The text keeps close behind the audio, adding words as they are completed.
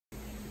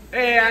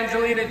Hey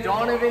Angelina,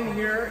 Donovan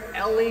here,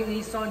 LA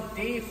Nissan,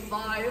 day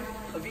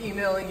 5 of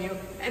emailing you.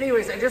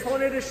 Anyways, I just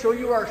wanted to show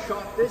you our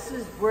shop. This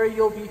is where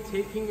you'll be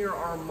taking your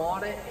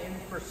Armada in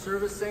for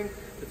servicing.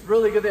 It's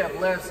really good. They have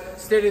lifts,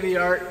 state of the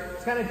art.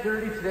 It's kind of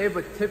dirty today,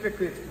 but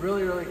typically it's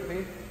really, really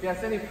clean. If you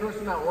ask any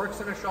person that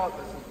works in a shop,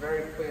 this is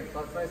very clean.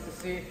 So it's nice to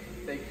see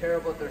they care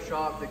about their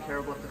shop, they care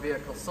about the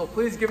vehicle. So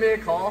please give me a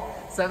call,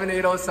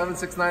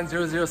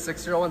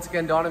 780-769-0060. Once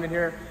again, Donovan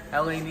here,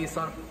 LA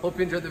Nissan. Hope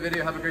you enjoyed the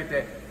video. Have a great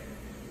day.